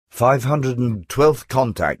512th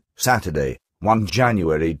contact, Saturday, 1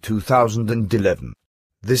 January 2011.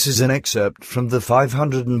 This is an excerpt from the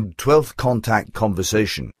 512th contact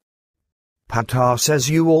conversation. Patar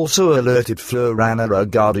says you also alerted Florana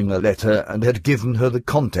regarding a letter and had given her the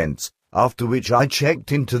contents, after which I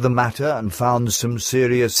checked into the matter and found some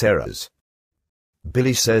serious errors.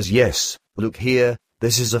 Billy says yes, look here,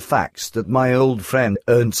 this is a fax that my old friend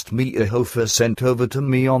Ernst Meier sent over to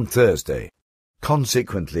me on Thursday.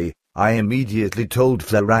 Consequently, I immediately told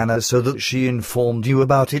Florana so that she informed you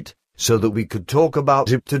about it, so that we could talk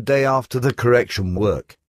about it today after the correction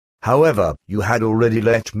work. However, you had already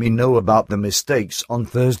let me know about the mistakes on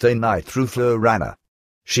Thursday night through Florana.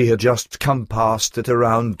 She had just come past at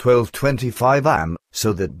around 12:25 am,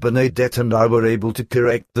 so that Bernadette and I were able to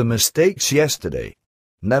correct the mistakes yesterday.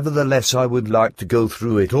 Nevertheless, I would like to go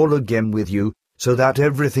through it all again with you, so that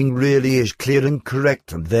everything really is clear and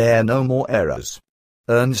correct and there are no more errors.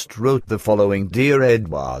 Ernst wrote the following: Dear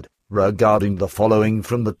Edward, regarding the following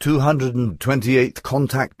from the 228th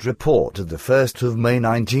contact report of the 1st of May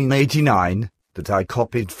 1989, that I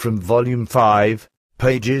copied from Volume 5,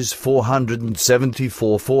 pages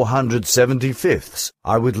 474-475,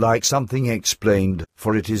 I would like something explained,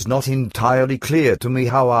 for it is not entirely clear to me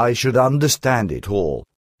how I should understand it all.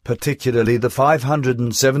 Particularly the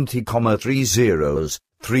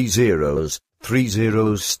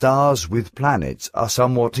 570,30 stars with planets are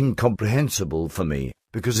somewhat incomprehensible for me,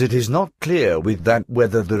 because it is not clear with that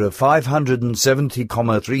whether there are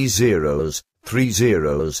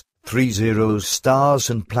 570,30 stars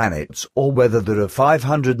and planets, or whether there are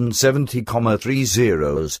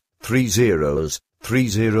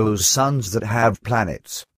 570,30 suns that have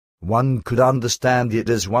planets. One could understand it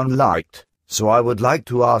as one liked, so I would like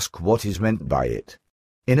to ask what is meant by it.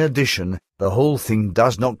 In addition, the whole thing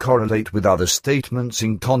does not correlate with other statements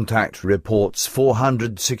in contact reports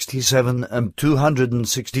 467 and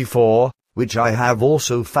 264, which I have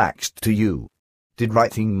also faxed to you. Did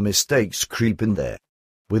writing mistakes creep in there?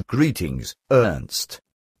 With greetings, Ernst.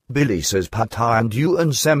 Billy says Patar and you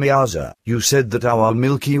and Semyaza, you said that our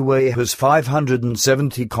Milky Way has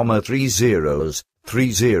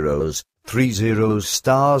 570,30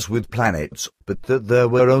 stars with planets, but that there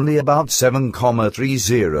were only about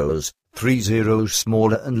 7,30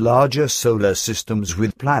 smaller and larger solar systems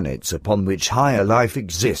with planets upon which higher life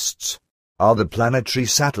exists. Are the planetary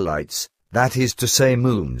satellites, that is to say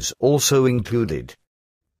moons, also included?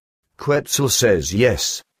 Quetzal says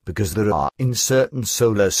yes, because there are in certain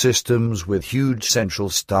solar systems with huge central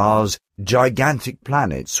stars, gigantic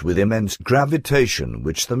planets with immense gravitation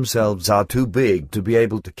which themselves are too big to be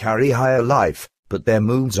able to carry higher life, but their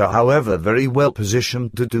moons are however very well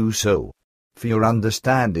positioned to do so. For your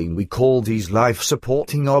understanding, we call these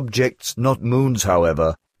life-supporting objects not moons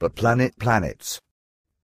however, but planets.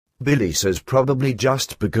 Billy says probably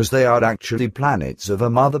just because they are actually planets of a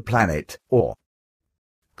mother planet, or...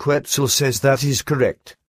 Quetzal says that is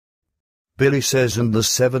correct. Billy says and the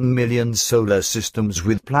 7 million solar systems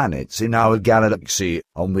with planets in our galaxy,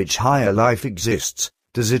 on which higher life exists,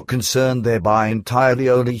 does it concern thereby entirely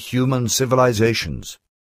only human civilizations?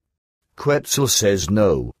 Quetzal says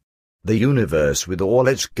no. The universe with all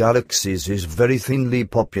its galaxies is very thinly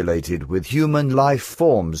populated with human life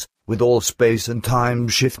forms, with all space and time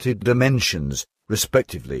shifted dimensions,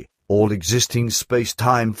 respectively, all existing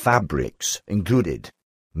space-time fabrics included.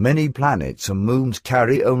 Many planets and moons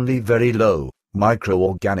carry only very low,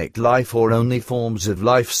 microorganic life or only forms of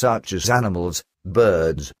life such as animals,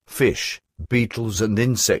 birds, fish, beetles and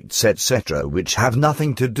insects etc. which have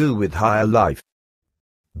nothing to do with higher life.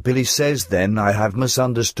 Billy says then I have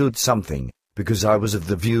misunderstood something, because I was of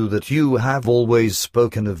the view that you have always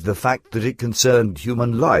spoken of the fact that it concerned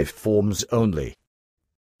human life forms only.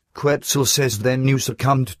 Quetzal says then you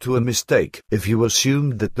succumbed to a mistake if you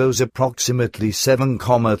assumed that those approximately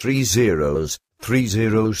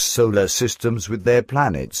 7,30 solar systems with their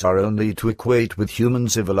planets are only to equate with human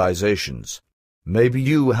civilizations. Maybe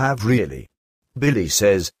you have really. Billy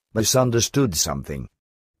says, misunderstood something.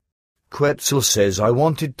 Quetzal says I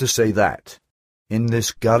wanted to say that in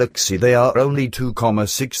this galaxy they are only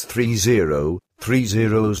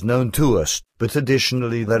 2,630 known to us, but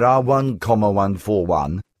additionally there are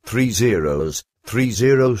 1,141 30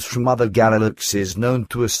 from other galaxies known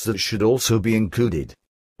to us that should also be included.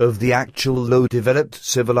 Of the actual low-developed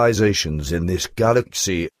civilizations in this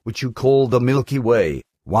galaxy, which you call the Milky Way,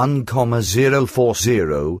 1,040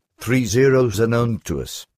 are known to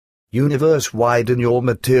us. Universe-wide in your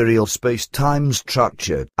material space-time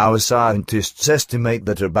structure, our scientists estimate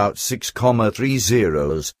that about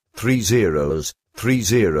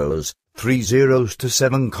 6,30 to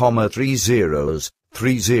 7,30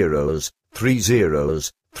 three zeros, three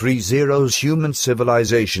zeros, three zeros. Human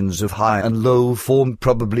civilizations of high and low form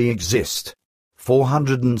probably exist.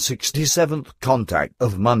 467th Contact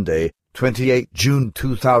of Monday, 28 June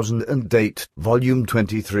 2008, Volume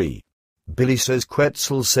 23. Billy says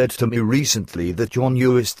Quetzal said to me recently that your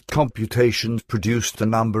newest computations produced a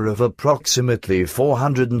number of approximately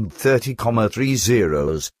 430,3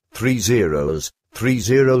 zeros, three zeros, three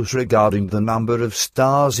zeros regarding the number of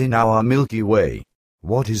stars in our Milky Way.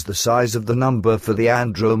 What is the size of the number for the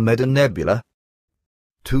Andromeda Nebula?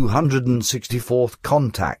 264th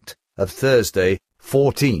Contact of Thursday,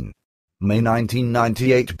 14 May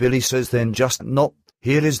 1998. Billy says then just not.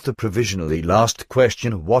 Here is the provisionally last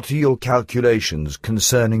question. What are your calculations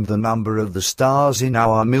concerning the number of the stars in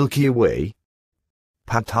our Milky Way?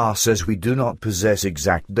 Patar says we do not possess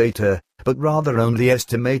exact data, but rather only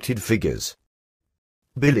estimated figures.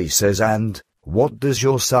 Billy says, and what does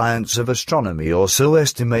your science of astronomy also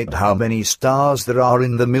estimate how many stars there are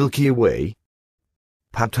in the Milky Way?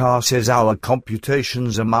 Patar says our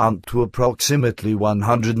computations amount to approximately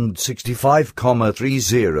 165,3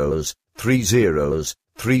 zeros, three zeros,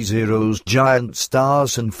 three zeros giant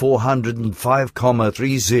stars and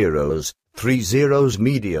 405,3 zeros, three zeros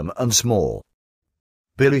medium and small.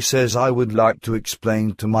 Billy says I would like to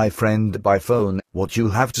explain to my friend by phone what you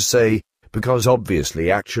have to say, because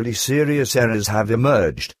obviously actually serious errors have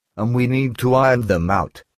emerged, and we need to iron them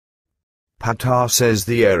out. Patar says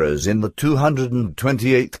the errors in the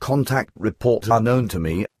 228th Contact report are known to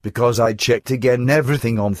me, because I checked again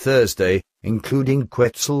everything on Thursday, including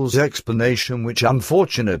Quetzal's explanation, which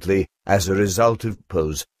unfortunately, as a result of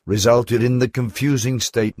POS, resulted in the confusing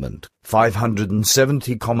statement,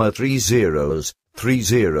 570,3 zeros, three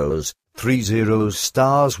zeros, three zeros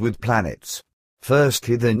stars with planets.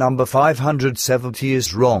 Firstly, the number 570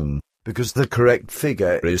 is wrong, because the correct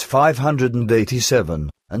figure is 587,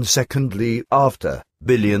 and secondly, after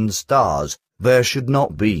billion stars, there should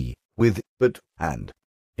not be, with, but, and.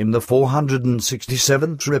 In the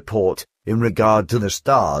 467th report, in regard to the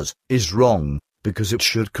stars, is wrong, because it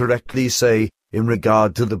should correctly say, in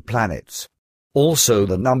regard to the planets. Also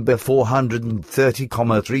the number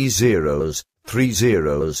 430,3 zeros, three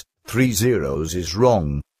zeros, three zeros is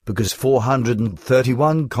wrong, because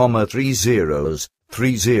 431,3 zeros,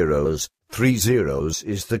 three zeros, three zeros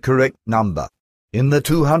is the correct number. In the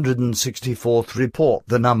 264th report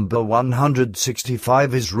the number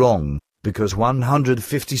 165 is wrong, because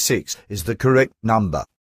 156 is the correct number.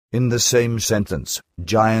 In the same sentence,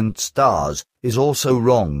 giant stars is also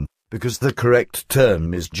wrong, because the correct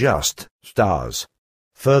term is just stars.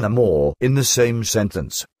 Furthermore, in the same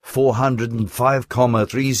sentence,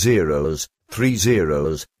 405,3 zeros, three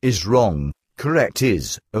zeros, is wrong. Correct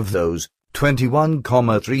is, of those,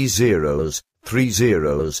 21,3 zeros, three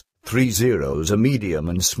zeros, three zeros are medium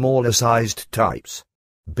and smaller sized types.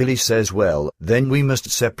 Billy says, well, then we must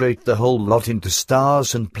separate the whole lot into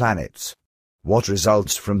stars and planets. What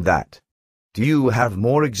results from that? Do you have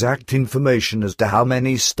more exact information as to how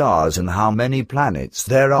many stars and how many planets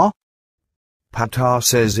there are? Patar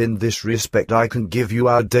says in this respect I can give you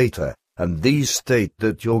our data, and these state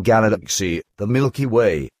that your galaxy, the Milky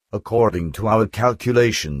Way, according to our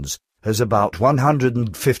calculations, has about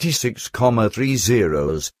 156,3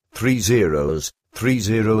 zeros, three zeros, three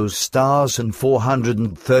zeros stars and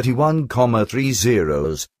 431,3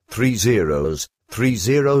 zeros, three zeros, three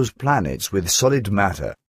zeros planets with solid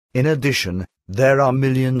matter. In addition, there are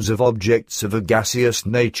millions of objects of a gaseous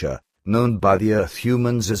nature, known by the Earth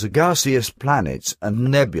humans as gaseous planets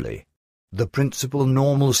and nebulae. The principal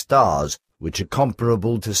normal stars, which are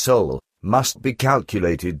comparable to Sol, must be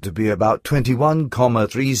calculated to be about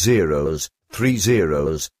 21,3 zeros, three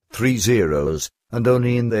zeros, three zeros, and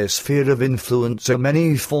only in their sphere of influence are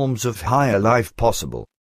many forms of higher life possible.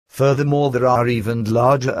 Furthermore, there are even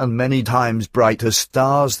larger and many times brighter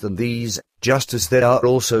stars than these, just as there are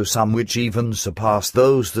also some which even surpass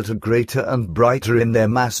those that are greater and brighter in their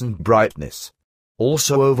mass and brightness.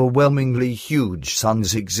 Also overwhelmingly huge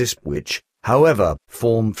suns exist which, however,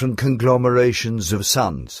 form from conglomerations of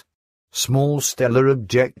suns. Small stellar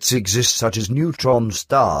objects exist such as neutron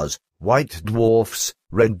stars, white dwarfs,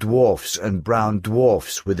 red dwarfs and brown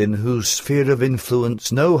dwarfs within whose sphere of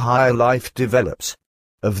influence no higher life develops.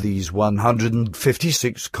 Of these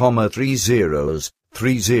 156,3 zeros,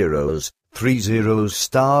 three zeros, three zeros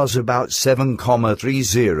stars, about 7,3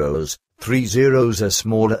 zeros, three zeros are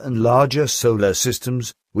smaller and larger solar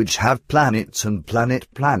systems, which have planets and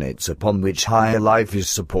planets upon which higher life is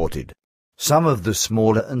supported. Some of the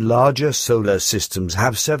smaller and larger solar systems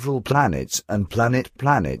have several planets and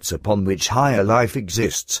planets upon which higher life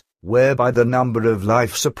exists, whereby the number of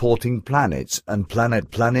life-supporting planets and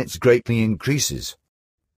planets greatly increases.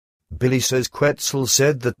 Billy says Quetzal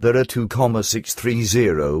said that there are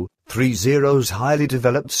 2,630 highly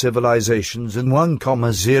developed civilizations and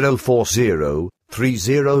 1,040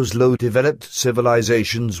 low-developed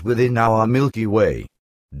civilizations within our Milky Way.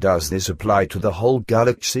 Does this apply to the whole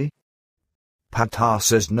galaxy? Patar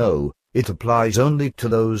says no, it applies only to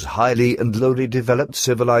those highly and lowly developed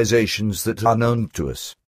civilizations that are known to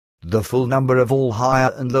us. The full number of all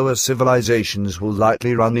higher and lower civilizations will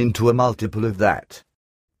likely run into a multiple of that.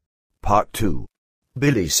 Part 2.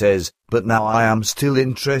 Billy says, but now I am still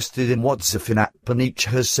interested in what Zafinat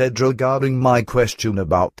has said regarding my question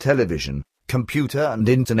about television, computer and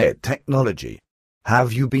internet technology.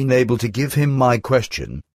 Have you been able to give him my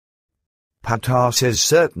question? Patar says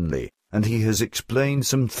certainly, and he has explained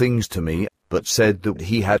some things to me, but said that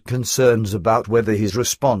he had concerns about whether his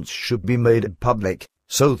response should be made public,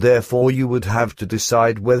 so therefore you would have to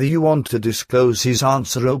decide whether you want to disclose his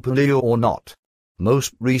answer openly or not.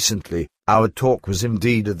 Most recently, our talk was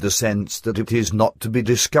indeed of the sense that it is not to be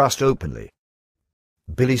discussed openly.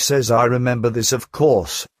 Billy says I remember this of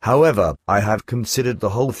course, however, I have considered the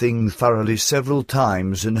whole thing thoroughly several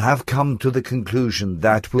times and have come to the conclusion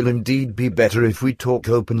that will indeed be better if we talk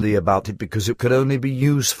openly about it because it could only be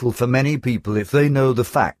useful for many people if they know the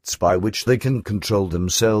facts by which they can control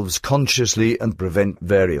themselves consciously and prevent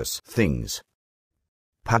various things.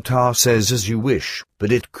 Patar says as you wish,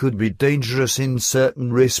 but it could be dangerous in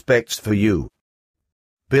certain respects for you.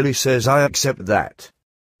 Billy says I accept that.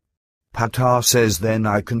 Patar says then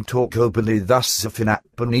I can talk openly. Thus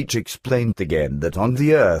Zafinat explained again that on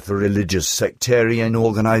the earth a religious sectarian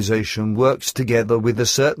organization works together with a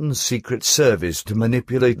certain secret service to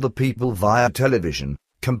manipulate the people via television,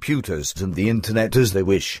 computers and the internet as they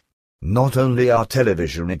wish. Not only are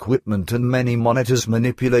television equipment and many monitors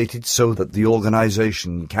manipulated so that the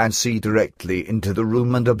organization can see directly into the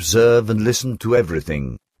room and observe and listen to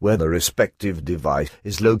everything, where the respective device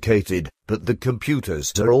is located, but the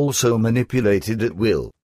computers are also manipulated at will.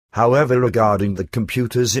 However, regarding the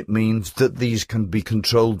computers it means that these can be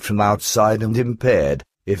controlled from outside and impaired,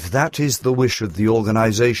 if that is the wish of the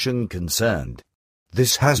organization concerned.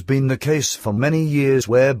 This has been the case for many years,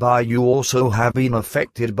 whereby you also have been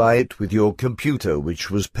affected by it with your computer, which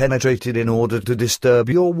was penetrated in order to disturb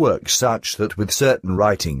your work, such that with certain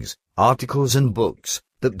writings, articles and books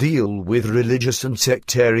that deal with religious and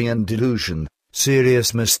sectarian delusion,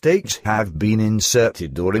 serious mistakes have been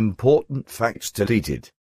inserted or important facts deleted.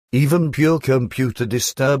 Even pure computer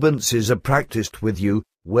disturbances are practiced with you,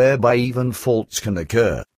 whereby even faults can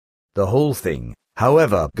occur. The whole thing,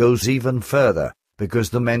 however, goes even further,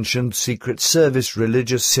 because the mentioned secret service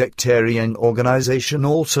religious sectarian organization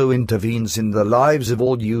also intervenes in the lives of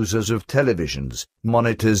all users of televisions,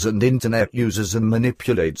 monitors and internet users and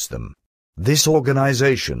manipulates them. This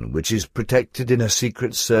organization, which is protected in a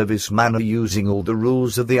secret service manner using all the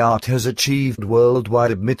rules of the art, has achieved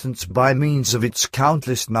worldwide admittance by means of its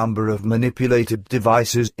countless number of manipulated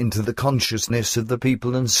devices into the consciousness of the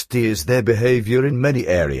people and steers their behavior in many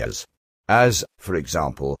areas. As, for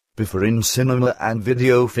example, before in cinema and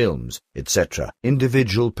video films, etc.,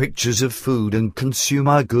 individual pictures of food and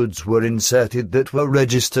consumer goods were inserted that were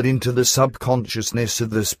registered into the subconsciousness of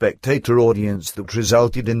the spectator audience that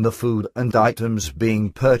resulted in the food and items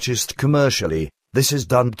being purchased commercially. This is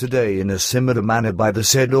done today in a similar manner by the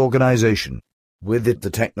said organization. With it the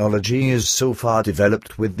technology is so far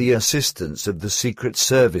developed with the assistance of the Secret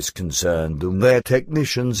Service concerned and their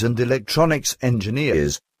technicians and electronics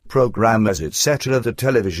engineers, programmers etc. The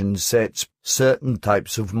television sets, certain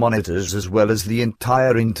types of monitors as well as the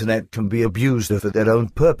entire internet can be abused for their own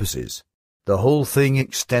purposes. The whole thing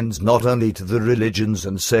extends not only to the religions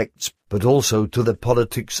and sects, but also to the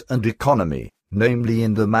politics and economy, namely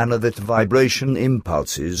in the manner that vibration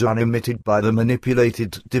impulses are emitted by the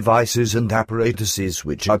manipulated devices and apparatuses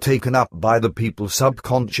which are taken up by the people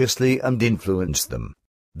subconsciously and influence them.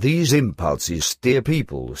 These impulses steer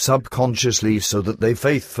people subconsciously so that they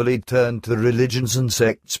faithfully turn to religions and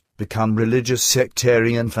sects, become religious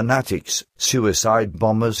sectarian fanatics, suicide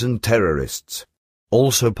bombers and terrorists.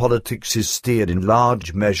 Also politics is steered in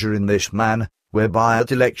large measure in this manner, whereby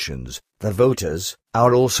at elections, the voters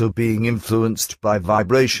are also being influenced by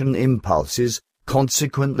vibration impulses,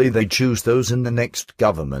 consequently they choose those in the next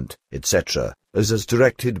government, etc., as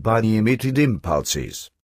directed by the emitted impulses.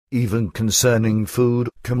 Even concerning food,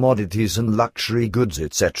 commodities and luxury goods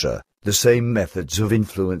etc., the same methods of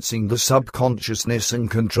influencing the subconsciousness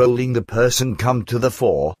and controlling the person come to the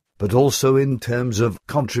fore, but also in terms of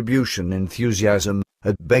contribution enthusiasm,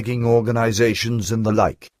 at begging organizations and the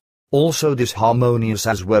like. Also disharmonious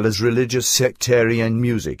as well as religious sectarian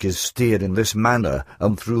music is steered in this manner,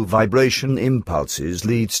 and through vibration impulses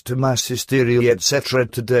leads to mass hysteria etc.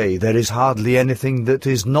 Today there is hardly anything that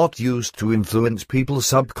is not used to influence people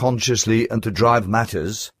subconsciously and to drive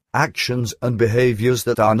matters, actions and behaviors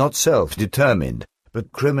that are not self-determined,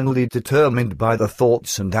 but criminally determined by the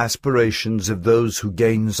thoughts and aspirations of those who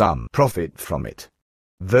gain some profit from it.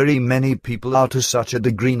 Very many people are to such a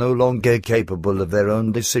degree no longer capable of their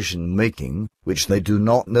own decision-making, which they do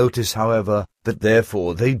not notice however, that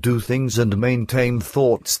therefore they do things and maintain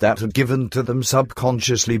thoughts that are given to them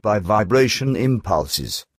subconsciously by vibration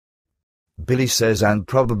impulses. Billy says and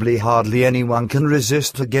probably hardly anyone can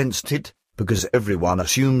resist against it, because everyone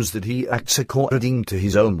assumes that he acts according to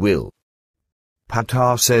his own will.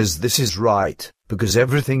 Patar says this is right, because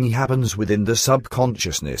everything happens within the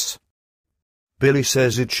subconsciousness. Billy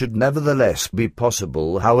says it should nevertheless be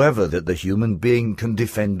possible however that the human being can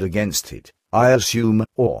defend against it, I assume,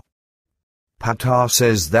 or. Patar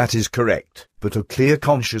says that is correct, but a clear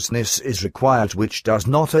consciousness is required which does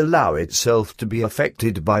not allow itself to be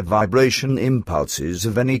affected by vibration impulses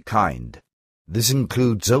of any kind. This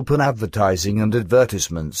includes open advertising and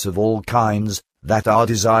advertisements of all kinds, that are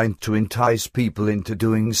designed to entice people into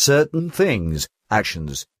doing certain things,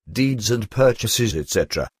 actions, deeds and purchases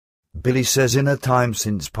etc. Billy says in a time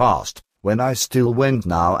since past, when I still went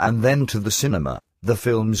now and then to the cinema, the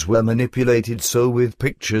films were manipulated so with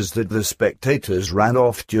pictures that the spectators ran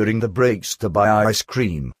off during the breaks to buy ice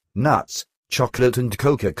cream, nuts, chocolate and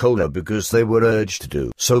Coca-Cola because they were urged to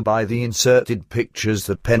do so by the inserted pictures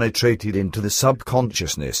that penetrated into the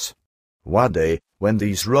subconsciousness. One day, when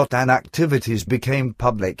these rotten activities became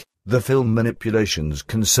public, the film manipulations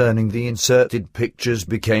concerning the inserted pictures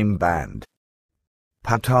became banned.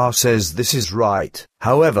 Patar says this is right,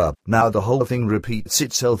 however, now the whole thing repeats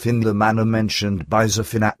itself in the manner mentioned by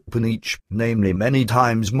Zafinapunic, namely many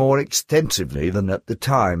times more extensively than at the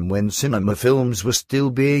time when cinema films were still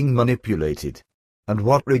being manipulated. And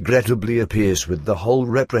what regrettably appears with the whole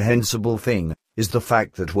reprehensible thing, is the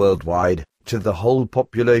fact that worldwide, to the whole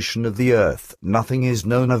population of the earth, nothing is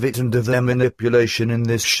known of it and of their manipulation in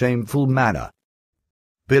this shameful manner.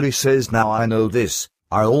 Billy says now I know this.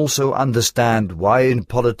 I also understand why in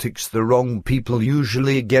politics the wrong people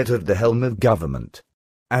usually get at the helm of government.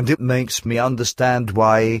 And it makes me understand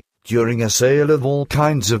why, during a sale of all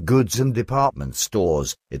kinds of goods and department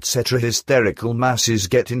stores, etc. hysterical masses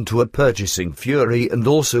get into a purchasing fury and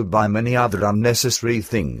also buy many other unnecessary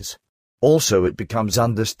things. Also it becomes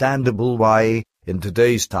understandable why, in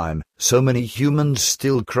today's time, so many humans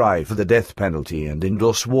still cry for the death penalty and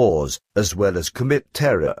endorse wars, as well as commit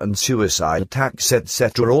terror and suicide attacks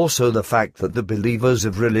etc. Also the fact that the believers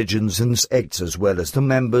of religions and sects as well as the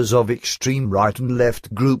members of extreme right and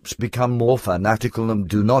left groups become more fanatical and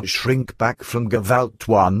do not shrink back from Gewalt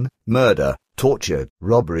 1, murder, torture,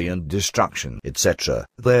 robbery and destruction etc.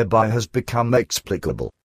 thereby has become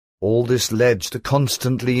explicable. All this leads to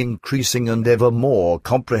constantly increasing and ever more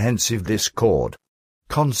comprehensive discord.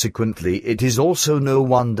 Consequently, it is also no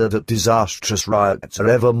wonder that disastrous riots are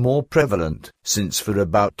ever more prevalent, since for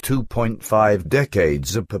about 2.5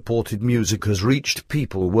 decades a purported music has reached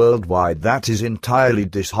people worldwide that is entirely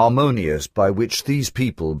disharmonious, by which these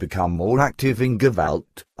people become more active in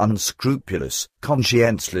Gewalt, unscrupulous,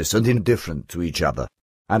 conscienceless and indifferent to each other.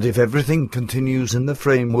 And if everything continues in the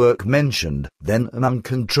framework mentioned, then an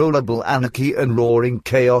uncontrollable anarchy and roaring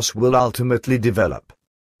chaos will ultimately develop.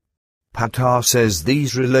 Patar says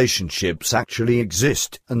these relationships actually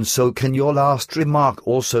exist, and so can your last remark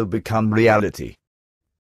also become reality.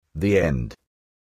 The end.